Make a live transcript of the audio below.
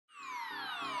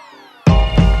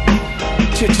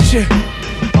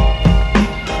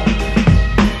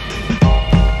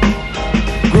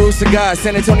Guuru Sagod,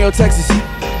 San Antonio, Texas.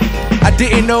 I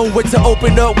didn't know what to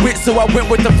open up with, so I went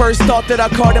with the first thought that I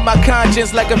caught in my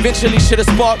conscience, like eventually should've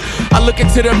sparked. I look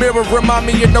into the mirror, remind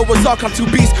me of Noah's Ark. I'm two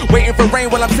beasts, waiting for rain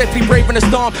while I'm safely braving the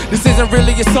storm. This isn't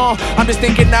really a song, I'm just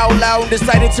thinking out loud and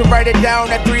decided to write it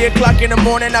down. At 3 o'clock in the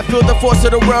morning, I feel the force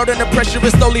of the world and the pressure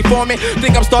is slowly forming.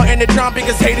 Think I'm starting to drown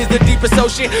because hate is the deepest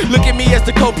ocean. Look at me as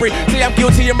the culprit, say I'm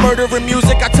guilty of murder and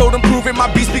music. I told them prove it,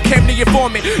 my beast became the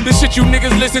informant. The shit you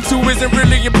niggas listen to isn't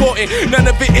really important. None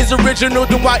of it is original,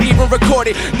 then why even record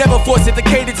it? Never force it, the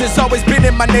cadence has always been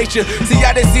in my nature. See,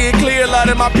 I didn't see it clear, a lot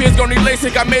of my peers gon' need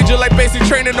LASIK. I major like basic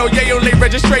training, no yay on late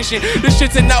registration. This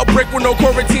shit's an outbreak with no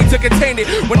quarantine to contain it.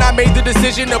 When I made the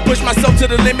decision to push myself to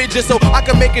the limit just so I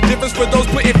can make a difference for those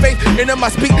putting faith into my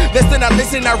speak. Less than I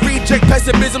listen, I reject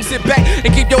pessimism. Sit back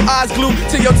and keep your eyes glued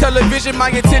to your television. My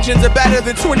intentions are better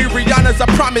than 20 Rihannas, I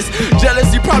promise.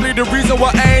 Jealousy probably the reason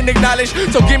why I ain't acknowledged.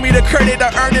 So give me the credit,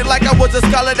 I earned it like I was a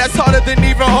scholar. That's harder than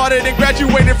even harder than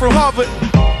graduating from Harvard.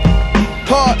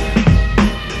 Hard.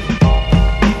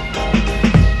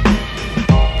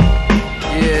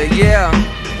 Yeah.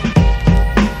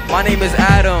 My name is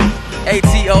Adam,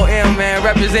 A-T-O-M, man,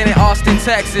 representing Austin,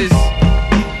 Texas.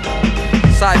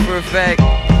 Cypher effect.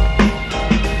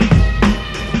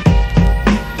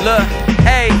 Look,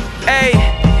 hey.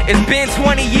 It's been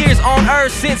 20 years on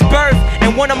earth since birth,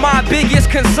 and one of my biggest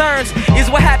concerns is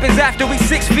what happens after we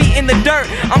 6 feet in the dirt.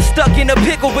 I'm stuck in a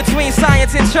pickle between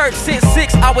science and church. Since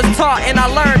 6 I was taught and I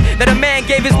learned that a man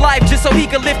gave his life just so he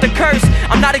could lift a curse.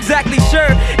 I'm not exactly sure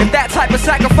if that type of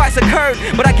sacrifice occurred,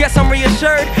 but I guess I'm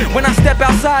reassured when I step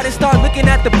outside and start looking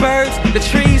at the birds, the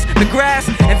trees, the grass,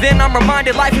 and then I'm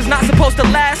reminded life is not supposed to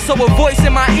last. So a voice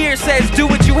in my ear says do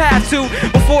what you have to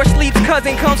before sleep's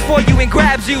cousin comes for you and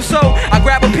grabs you. So I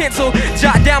grab a pencil,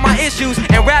 jot down my issues,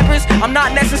 and rappers, I'm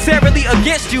not necessarily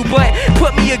against you, but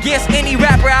put me against any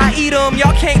rapper, I eat them.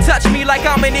 Y'all can't touch me like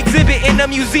I'm an exhibit in a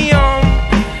museum.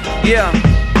 Yeah.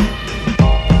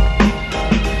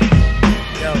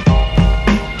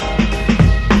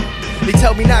 They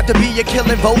tell me not to be a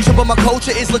killing vulture, but my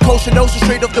culture is La Kosher Nostra,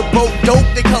 straight off the boat. Dope,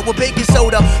 they cut with baking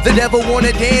soda. The devil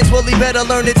wanna dance, well he better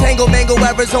learn to tango. Mango,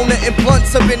 Arizona, and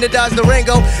blunts up in the Dodge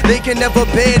Durango. They can never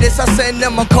bear this, I send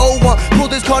them a cold one.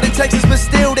 Pulled this card in Texas, but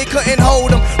still they couldn't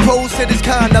hold them. Pros to this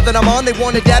kind, now that I'm on, they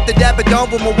want to dap the dapper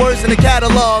dumb with my words in the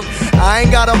catalog. I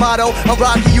ain't got a motto, I'm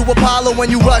rocking you Apollo when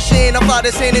you rush in. I fly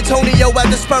to San Antonio at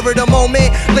the spur of the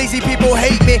moment. Lazy people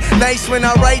hate me, nice when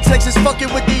I write. Texas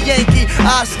fucking with the Yankee,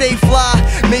 I stay fly.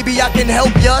 Maybe I can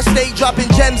help ya. Stay dropping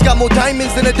gems, got more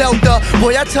diamonds than a Delta.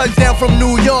 Boy, I touched down from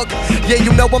New York. Yeah,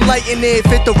 you know I'm lighting it.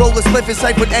 Fit the roller spliff and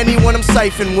sight with anyone I'm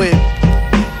siphing with.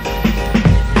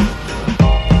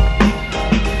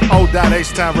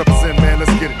 O.H represent, man.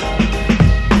 Let's get it.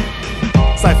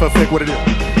 Cypher effect, what it is.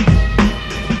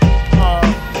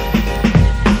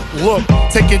 Look,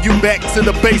 taking you back to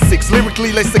the basics.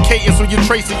 Lyrically lace the cadence when you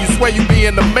trace it. You swear you be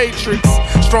in the matrix.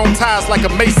 Strong ties like a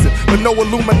mason, but no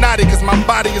Illuminati, cause my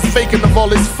body is faking of all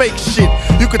this fake shit.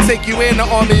 You could take you in the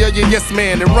army of your yes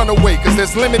man and run away, cause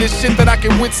there's limited shit that I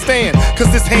can withstand. Cause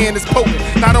this hand is potent.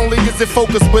 Not only is it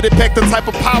focused, but it packed the type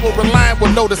of power a lion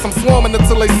will notice. I'm swarming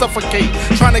until they suffocate,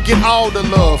 trying to get all the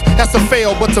love. That's a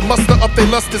fail, but to muster up their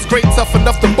lust is great. Tough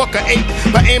enough to buck a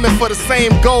 8, but aiming for the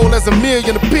same goal as a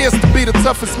million appears to be the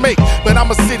toughest mate. But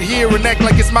I'ma sit here and act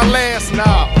like it's my last.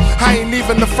 Nah, I ain't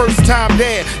even the first time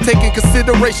dad. Taking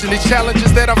consideration the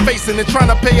challenges that I'm facing and trying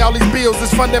to pay all these bills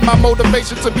is funding my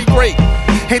motivation to be great.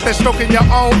 Ain't that stroking your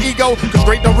own ego? Cause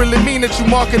great don't really mean that you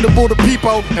marketable to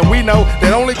people. And we know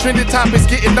that only trending topics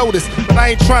getting noticed. But I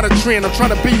ain't trying to trend, I'm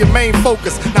trying to be your main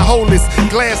focus. Now hold this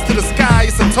glass to the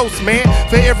sky, it's a toast, man.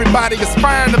 For everybody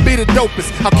aspiring to be the dopest,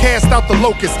 I'll cast out the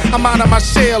locust. I'm out of my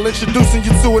shell, introducing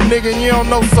you to a nigga you don't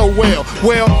know so well.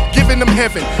 Well, giving them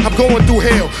heaven, I'm going through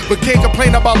hell. But can't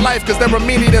complain about life, cause there are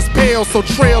many that's pale. So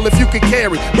trail if you can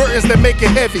carry burdens that make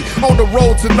it heavy. On the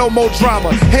road to no more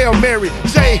drama. Hail Mary,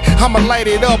 Jay, I'ma light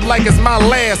it up like it's my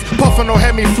last. Puffin' don't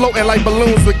have me floating like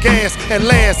balloons with gas. At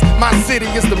last, my city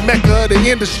is the mecca of the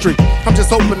industry. I'm just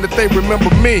hoping that they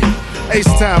remember me.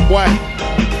 H-time, boy.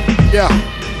 Yeah.